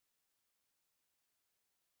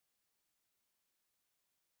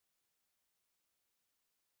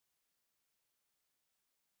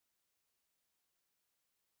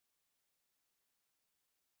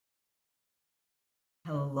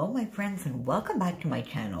Hello my friends and welcome back to my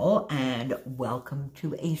channel and welcome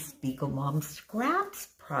to a Spiegelmom Scraps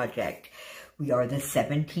project. We are the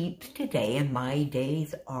 17th today and my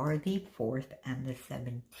days are the 4th and the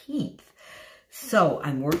 17th. So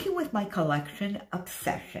I'm working with my collection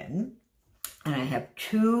Obsession and I have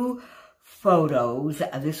two photos.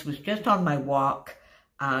 This was just on my walk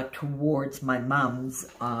towards my mom's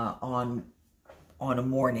on a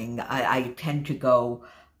morning. I tend to go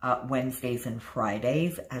Wednesdays and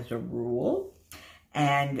Fridays as a rule.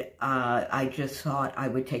 And I just thought I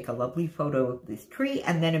would take a lovely photo of this tree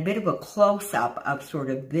and then a bit of a close-up of sort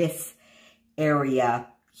of this area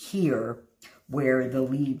here where the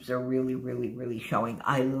leaves are really showing.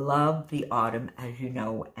 I love the autumn, as you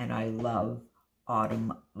know, and I love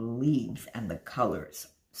autumn leaves and the colors.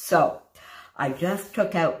 So I just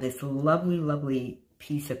took out this lovely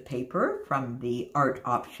piece of paper from the Art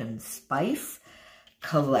Options Spice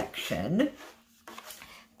collection.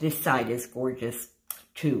 This side is gorgeous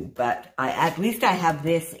too, but at least I have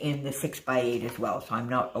this in the 6x8 as well, so I'm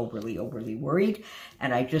not overly worried.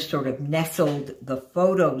 And I just sort of nestled the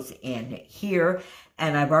photos in here,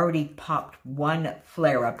 and I've already popped one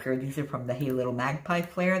flare up here. These are from the Hey Little Magpie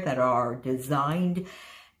flare that are designed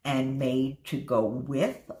and made to go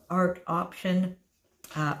with Art Options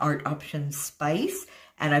Spice,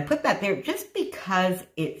 and I put that there just because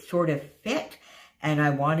it sort of fit. And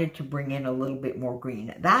I wanted to bring in a little bit more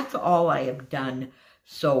green. That's all I have done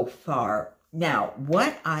so far. Now,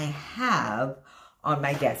 what I have on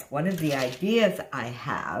my desk, one of the ideas I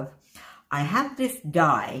have this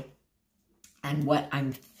die. And what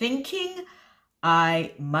I'm thinking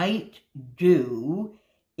I might do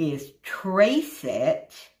is trace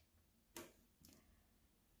it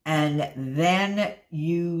and then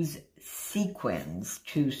use sequins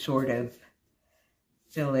to sort of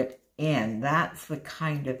fill it in. That's the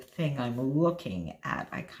kind of thing I'm looking at.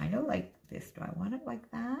 I kind of like this. Do I want it like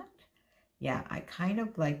that? Yeah, I kind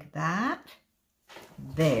of like that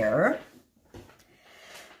there.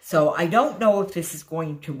 So I don't know if this is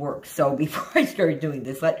going to work. So before I start doing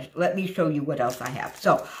this, let me show you what else I have.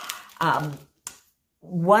 So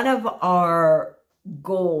one of our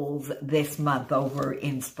goals this month over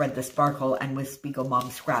in Spread the Sparkle and with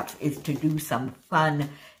Spiegelmom Scraps is to do some fun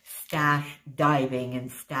stash diving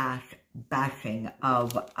and stash bashing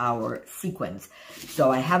of our sequins.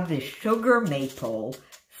 So I have this sugar maple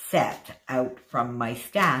set out from my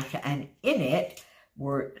stash, and in it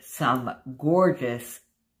were some gorgeous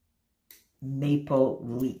maple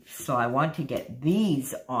leaves. So I want to get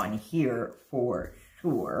these on here for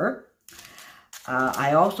sure.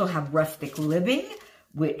 I also have Rustic Living,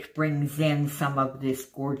 which brings in some of this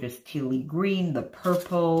gorgeous tealy green, the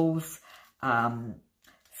purples,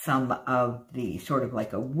 some of the sort of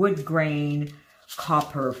like a wood grain,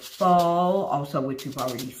 copper fall, also which you've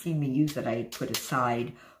already seen me use that I had put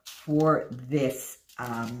aside for this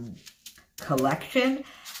collection,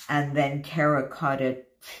 and then terracotta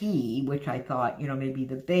tea, which I thought, you know, maybe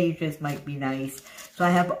the beiges might be nice. So I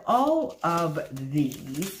have all of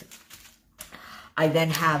these. I then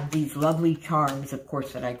have these lovely charms, of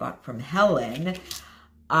course, that I got from Helen.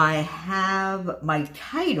 I have my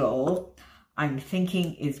title, I'm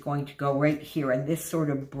thinking is going to go right here, and this sort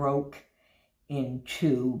of broke in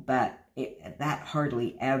two, but that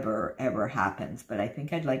hardly ever happens. But I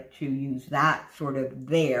think I'd like to use that sort of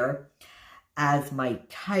there as my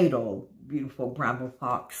title, beautiful Bramble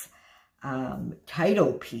Fox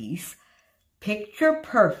title piece. Picture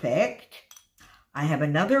Perfect. I have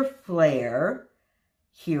another flare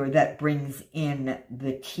here that brings in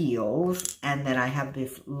the teals, and then I have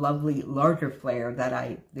this lovely larger flare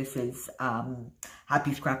that this is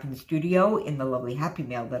Happy Scrapping Studio in the lovely Happy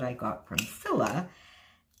Mail that I got from Scylla,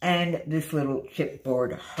 and this little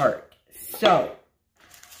chipboard heart. So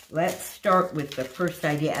let's start with the first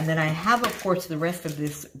idea, and then I have, of course, the rest of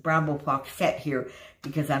this Bramble Fox set here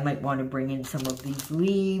because I might want to bring in some of these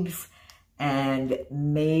leaves and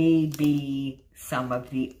maybe some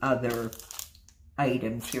of the other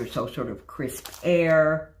items here. So sort of crisp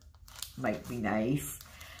air might be nice.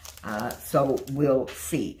 So we'll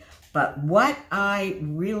see. But what I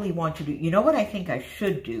really want to do, you know what I think I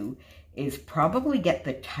should do is probably get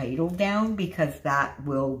the title down, because that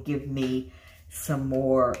will give me some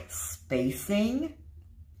more spacing.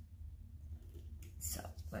 So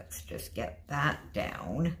let's just get that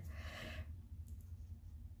down.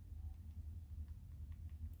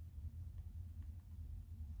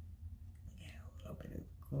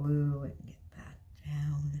 Glue and get that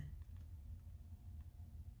down.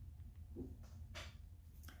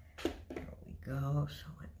 There we go. So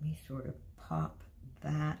let me sort of pop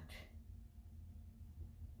that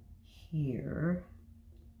here.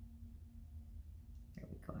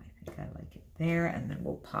 there, and then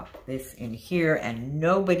we'll pop this in here, and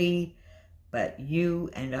nobody but you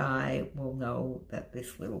and I will know that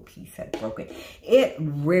this little piece had broken. It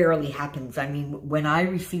rarely happens. I mean, when I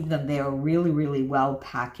receive them, they are really, really well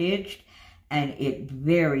packaged, and it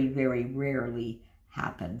very, very rarely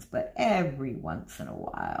happens, but every once in a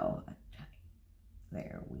while.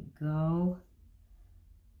 There we go.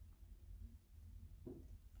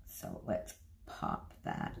 So let's pop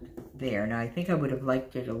that there. Now, I think I would have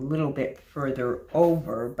liked it a little bit further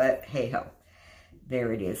over, but hey-ho.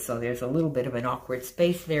 There it is. So there's a little bit of an awkward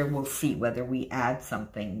space there. We'll see whether we add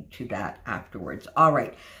something to that afterwards. All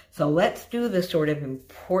right, so let's do the sort of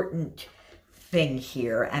important thing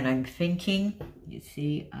here. And I'm thinking, you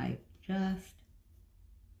see, I just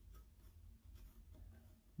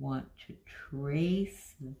want to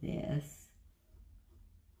trace this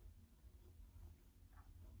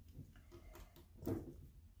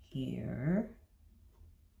here.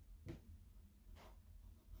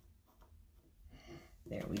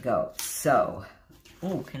 There we go. So,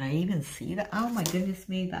 oh, can I even see that? Oh my goodness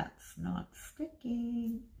me, that's not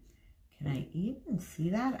sticking. Can I even see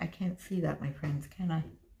that? I can't see that, my friends, can I?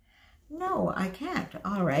 No, I can't.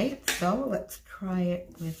 All right, so let's try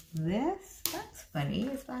it with this. That's funny,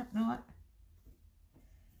 is that not?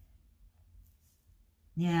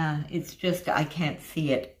 Yeah, it's just I can't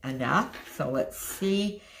see it enough. So let's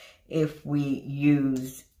see if we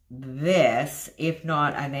use this. If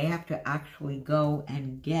not, I may have to actually go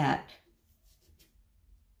and get,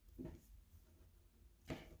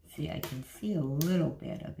 see, I can see a little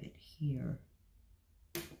bit of it here.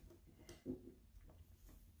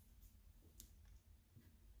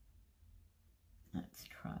 Let's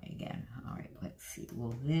try again. All right, let's see.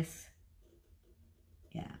 Will this,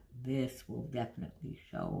 yeah, this will definitely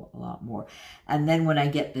show a lot more. And then when I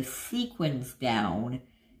get the sequins down,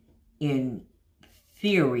 in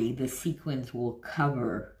theory, the sequins will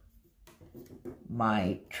cover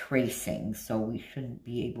my tracing, so we shouldn't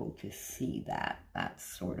be able to see that. That's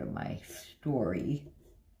sort of my story.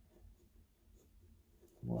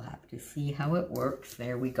 We'll have to see how it works.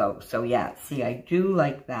 There we go. So yeah, see, I do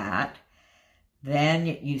like that. Then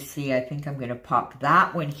you see, I think I'm going to pop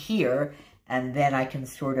that one here, and then I can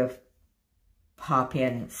sort of pop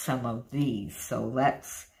in some of these. So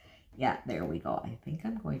let's, yeah, there we go. I think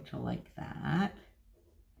I'm going to like that.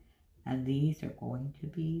 And these are going to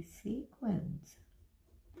be sequins.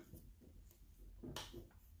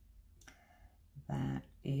 That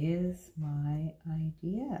is my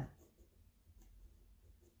idea.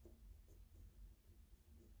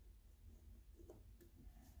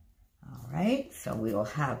 All right, so we'll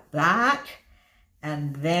have that.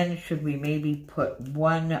 And then should we maybe put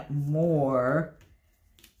one more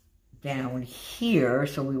down here?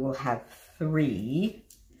 So we will have 3.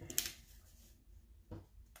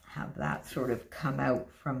 Have that sort of come out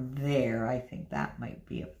from there. I think that might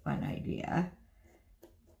be a fun idea.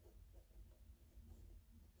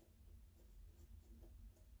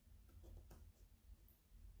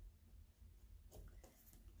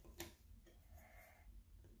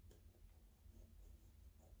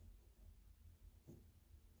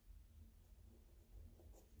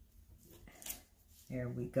 There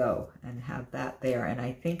we go, and have that there. And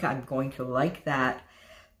I think I'm going to like that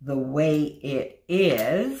the way it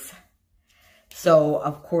is. So,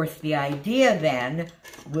 of course, the idea then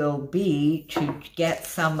will be to get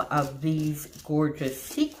some of these gorgeous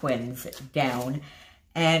sequins down.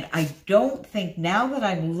 And I don't think, now that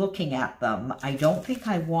I'm looking at them, I don't think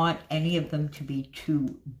I want any of them to be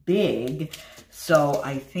too big. So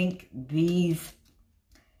I think these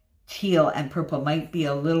teal and purple might be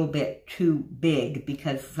a little bit too big,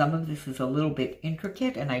 because some of this is a little bit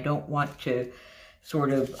intricate, and I don't want to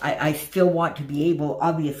sort of, I still want to be able,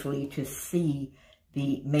 obviously, to see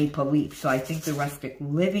the maple leaf. So I think the rustic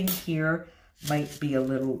living here might be a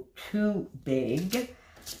little too big.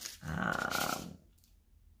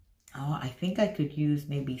 Oh, I think I could use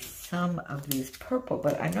maybe some of these purple,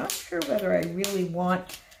 but I'm not sure whether I really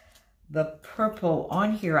want the purple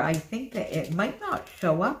on here. I think that it might not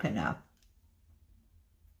show up enough.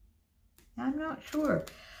 I'm not sure.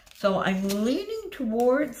 So I'm leaning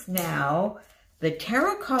towards now the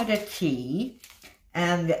terracotta tea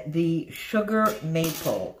and the sugar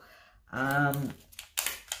maple.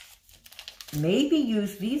 Maybe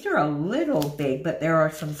use, these are a little big, but there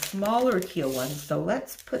are some smaller teal ones, so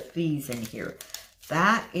let's put these in here.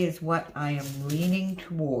 That is what I am leaning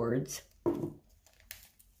towards.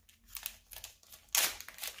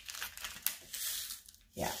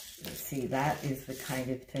 Yeah, you see, that is the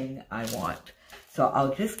kind of thing I want. So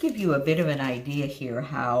I'll just give you a bit of an idea here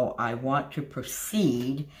how I want to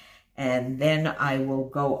proceed. And then I will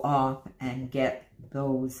go off and get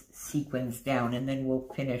those sequins down, and then we'll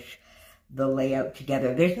finish the layout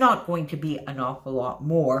together. There's not going to be an awful lot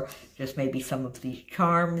more, just maybe some of these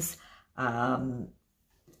charms, another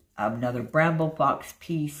bramble box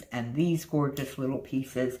piece, and these gorgeous little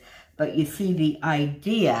pieces. But you see, the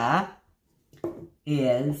idea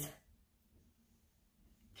is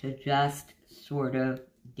to just sort of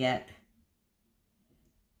get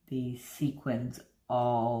these sequins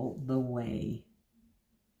all the way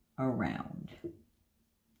around.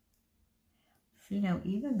 See, now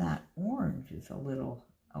even that orange is a little,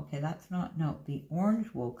 okay, that's not, no, the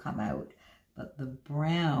orange will come out, but the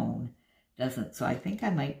brown doesn't. So I think I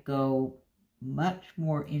might go much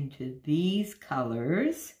more into these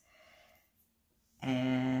colors,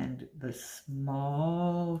 and the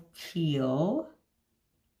small teal.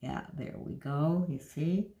 Yeah, there we go, you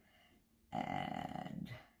see? And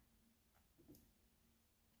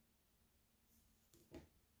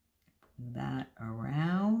that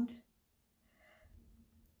around.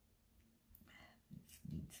 This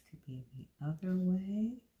needs to be the other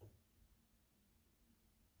way.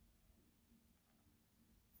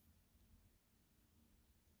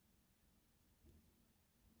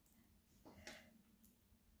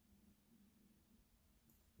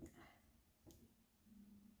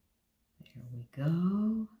 There we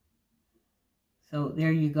go. So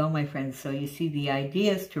there you go, my friends. So you see, the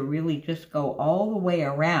idea is to really just go all the way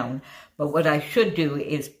around. But what I should do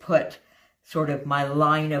is put sort of my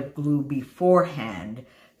line of glue beforehand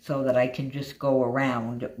so that I can just go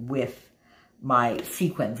around with my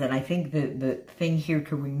sequins. And I think the thing here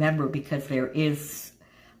to remember, because there is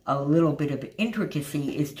a little bit of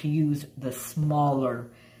intricacy, is to use the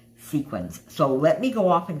smaller sequins. So let me go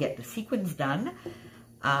off and get the sequins done,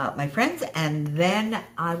 my friends, and then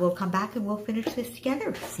I will come back and we'll finish this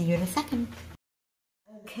together. See you in a second.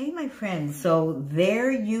 Okay, my friends, so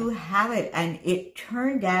there you have it, and it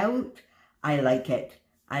turned out, I like it.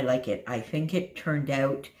 I like it. I think it turned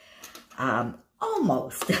out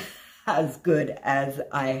almost as good as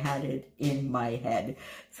I had it in my head.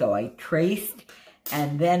 So I traced,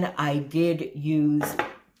 and then I did use,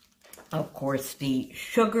 of course, the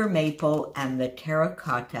sugar maple and the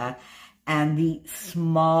terracotta and the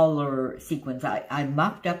smaller sequins. I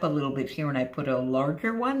mucked up a little bit here and I put a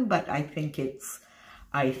larger one, but I think it's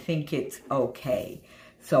okay.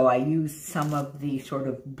 So I used some of the sort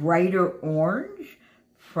of brighter orange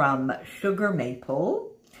from sugar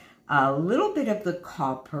maple, a little bit of the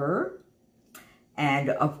copper,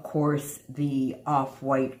 and of course the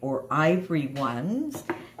off-white or ivory ones.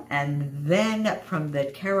 And then from the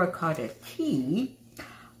terracotta tea,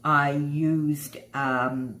 I used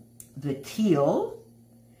the teal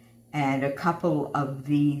and a couple of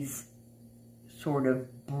these sort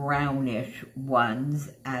of brownish ones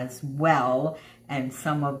as well, and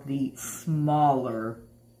some of the smaller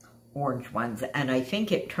orange ones. And I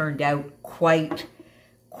think it turned out quite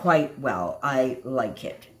well. I like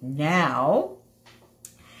it. Now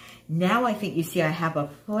I think, you see, I have a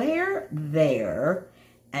flare there,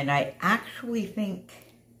 and I actually think,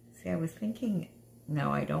 see, I was thinking,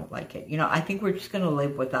 no, I don't like it. You know, I think we're just going to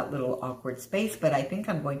live with that little awkward space, but I think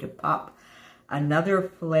I'm going to pop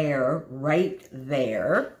another flare right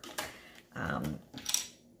there.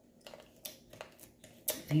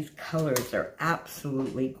 These colors are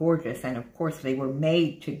absolutely gorgeous, and of course they were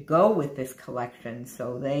made to go with this collection,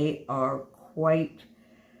 so they are quite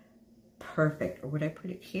perfect. Or would I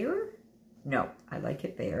put it here? No, I like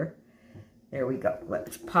it there. There we go.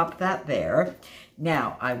 Let's pop that there.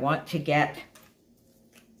 Now I want to get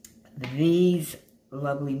these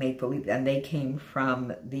lovely maple leaves, and they came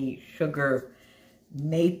from the sugar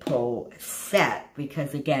maple set,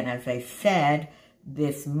 because again, as I said,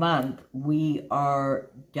 this month we are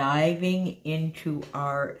diving into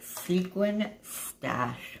our sequin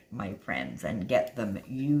stash, my friends, and get them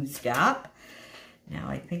used up. Now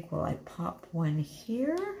I think, well, I pop one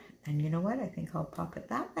here, and you know what, I think I'll pop it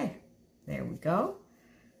that way. There we go.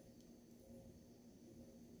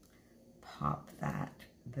 Pop that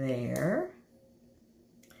there.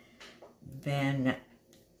 Then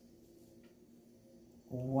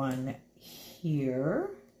one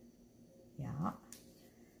here. Yeah.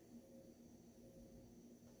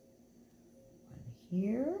 One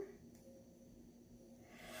here.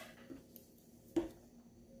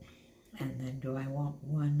 And then do I want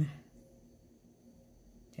one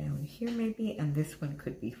down here maybe? And this one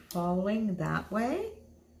could be falling that way.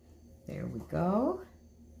 There we go.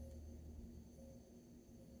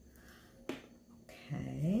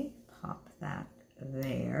 Okay, pop that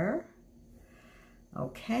there.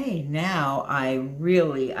 Okay, now I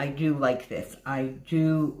do like this. I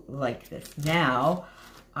do like this. Now,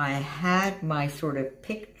 I had my sort of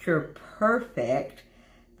picture perfect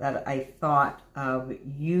that I thought of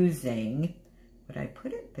using. Would I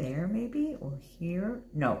put it there maybe, or here?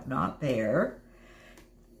 No, not there.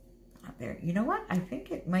 Not there. You know what? I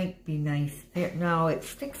think it might be nice there. No, it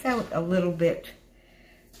sticks out a little bit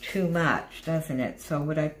too much, doesn't it? So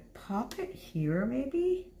would I pop it here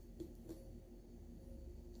maybe?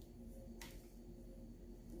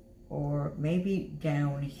 Or maybe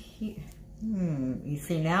down here. You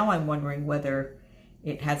see, now I'm wondering whether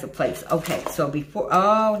it has a place. Okay, so before,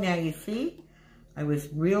 oh, now you see, I was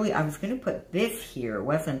going to put this here,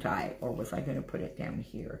 wasn't I? Or was I going to put it down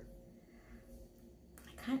here?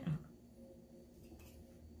 I kind of,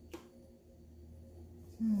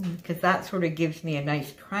 because that sort of gives me a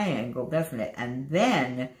nice triangle, doesn't it? And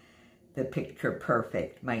then the picture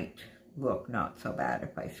perfect might look not so bad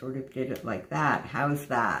if I sort of did it like that. How's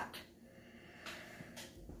that?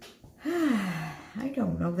 I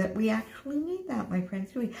don't know that we actually need that, my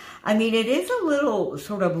friends, do we? I mean, it is a little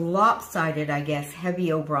sort of lopsided, I guess,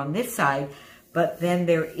 heavy over on this side, but then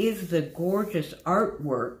there is the gorgeous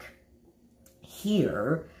artwork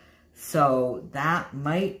here, so that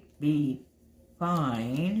might be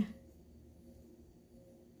fine.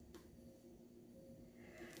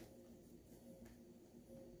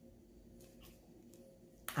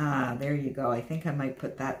 Ah, there you go. I think I might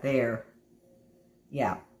put that there.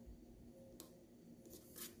 Yeah.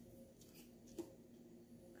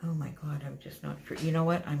 Oh my God, I'm just not sure. You know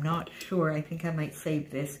what? I'm not sure. I think I might save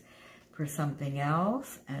this for something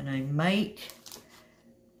else. And I might,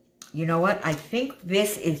 you know what? I think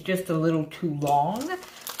this is just a little too long.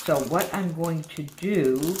 So what I'm going to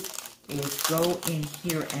do is go in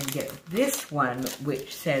here and get this one,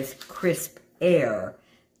 which says Crisp Air.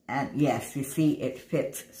 And yes, you see, it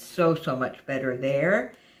fits so much better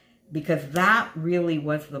there, because that really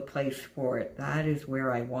was the place for it. That is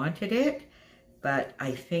where I wanted it. But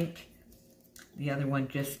I think the other one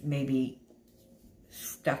just maybe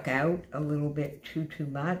stuck out a little bit too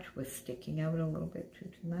much, was sticking out a little bit too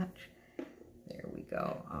much. There we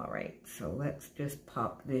go. All right, so let's just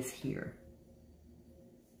pop this here.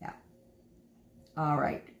 Yeah. All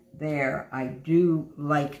right, there. I do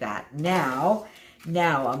like that. Now,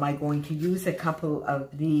 am I going to use a couple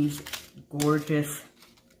of these gorgeous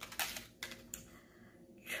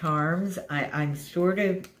charms? I'm sort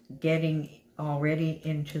of getting already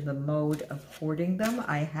into the mode of hoarding them.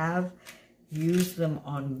 I have used them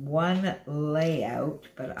on one layout,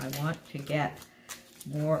 but I want to get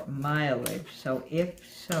more mileage. So if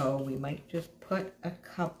so, we might just put a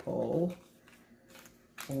couple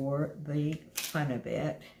for the fun of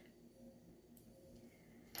it.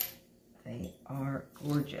 They are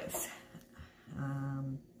gorgeous.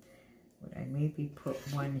 Would I maybe put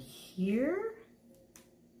one here?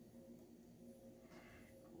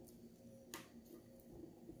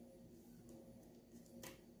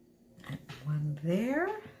 And one there.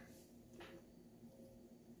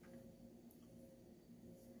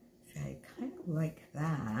 See, I kind of like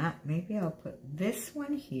that. Maybe I'll put this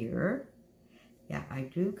one here. Yeah, I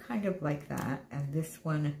do kind of like that. And this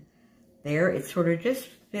one there, it sort of just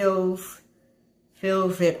fills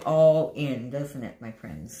it all in, doesn't it, my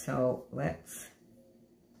friends? So let's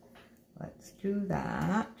do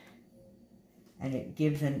that. And it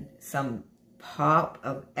gives some pop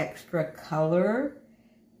of extra color,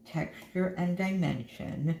 texture, and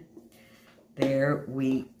dimension. There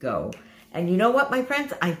we go. And you know what, my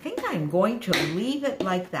friends? I think I'm going to leave it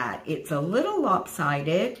like that. It's a little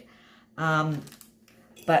lopsided,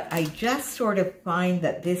 but I just sort of find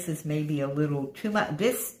that this is maybe a little too much.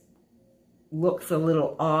 This looks a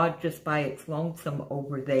little odd just by its lonesome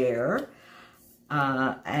over there.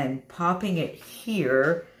 And popping it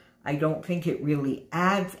here, I don't think it really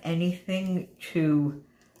adds anything to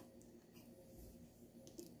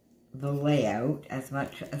the layout as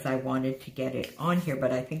much as I wanted to get it on here.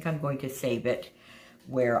 But I think I'm going to save it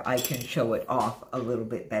where I can show it off a little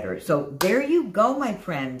bit better. So there you go, my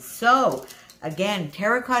friends. So again,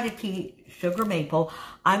 terracotta tea, sugar maple.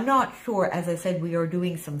 I'm not sure, as I said, we are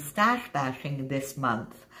doing some stash bashing this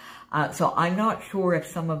month. So I'm not sure if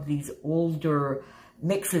some of these older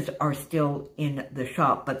mixes are still in the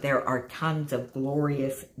shop, but there are tons of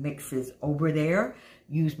glorious mixes over there.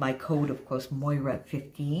 Use my code, of course,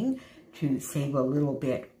 Moira15 to save a little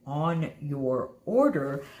bit on your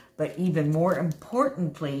order. But even more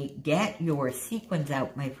importantly, get your sequins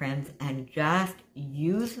out, my friends, and just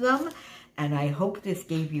use them. And I hope this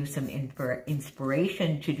gave you some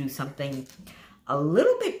inspiration to do something a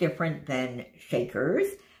little bit different than shakers.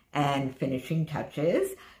 and finishing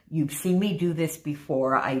touches. You've seen me do this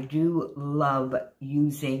before. I do love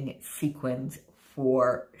using sequins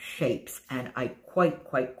for shapes, and I quite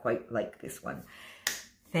like this one.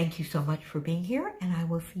 Thank you so much for being here, and I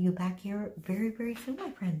will see you back here very, very soon,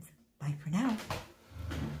 my friends. Bye for now.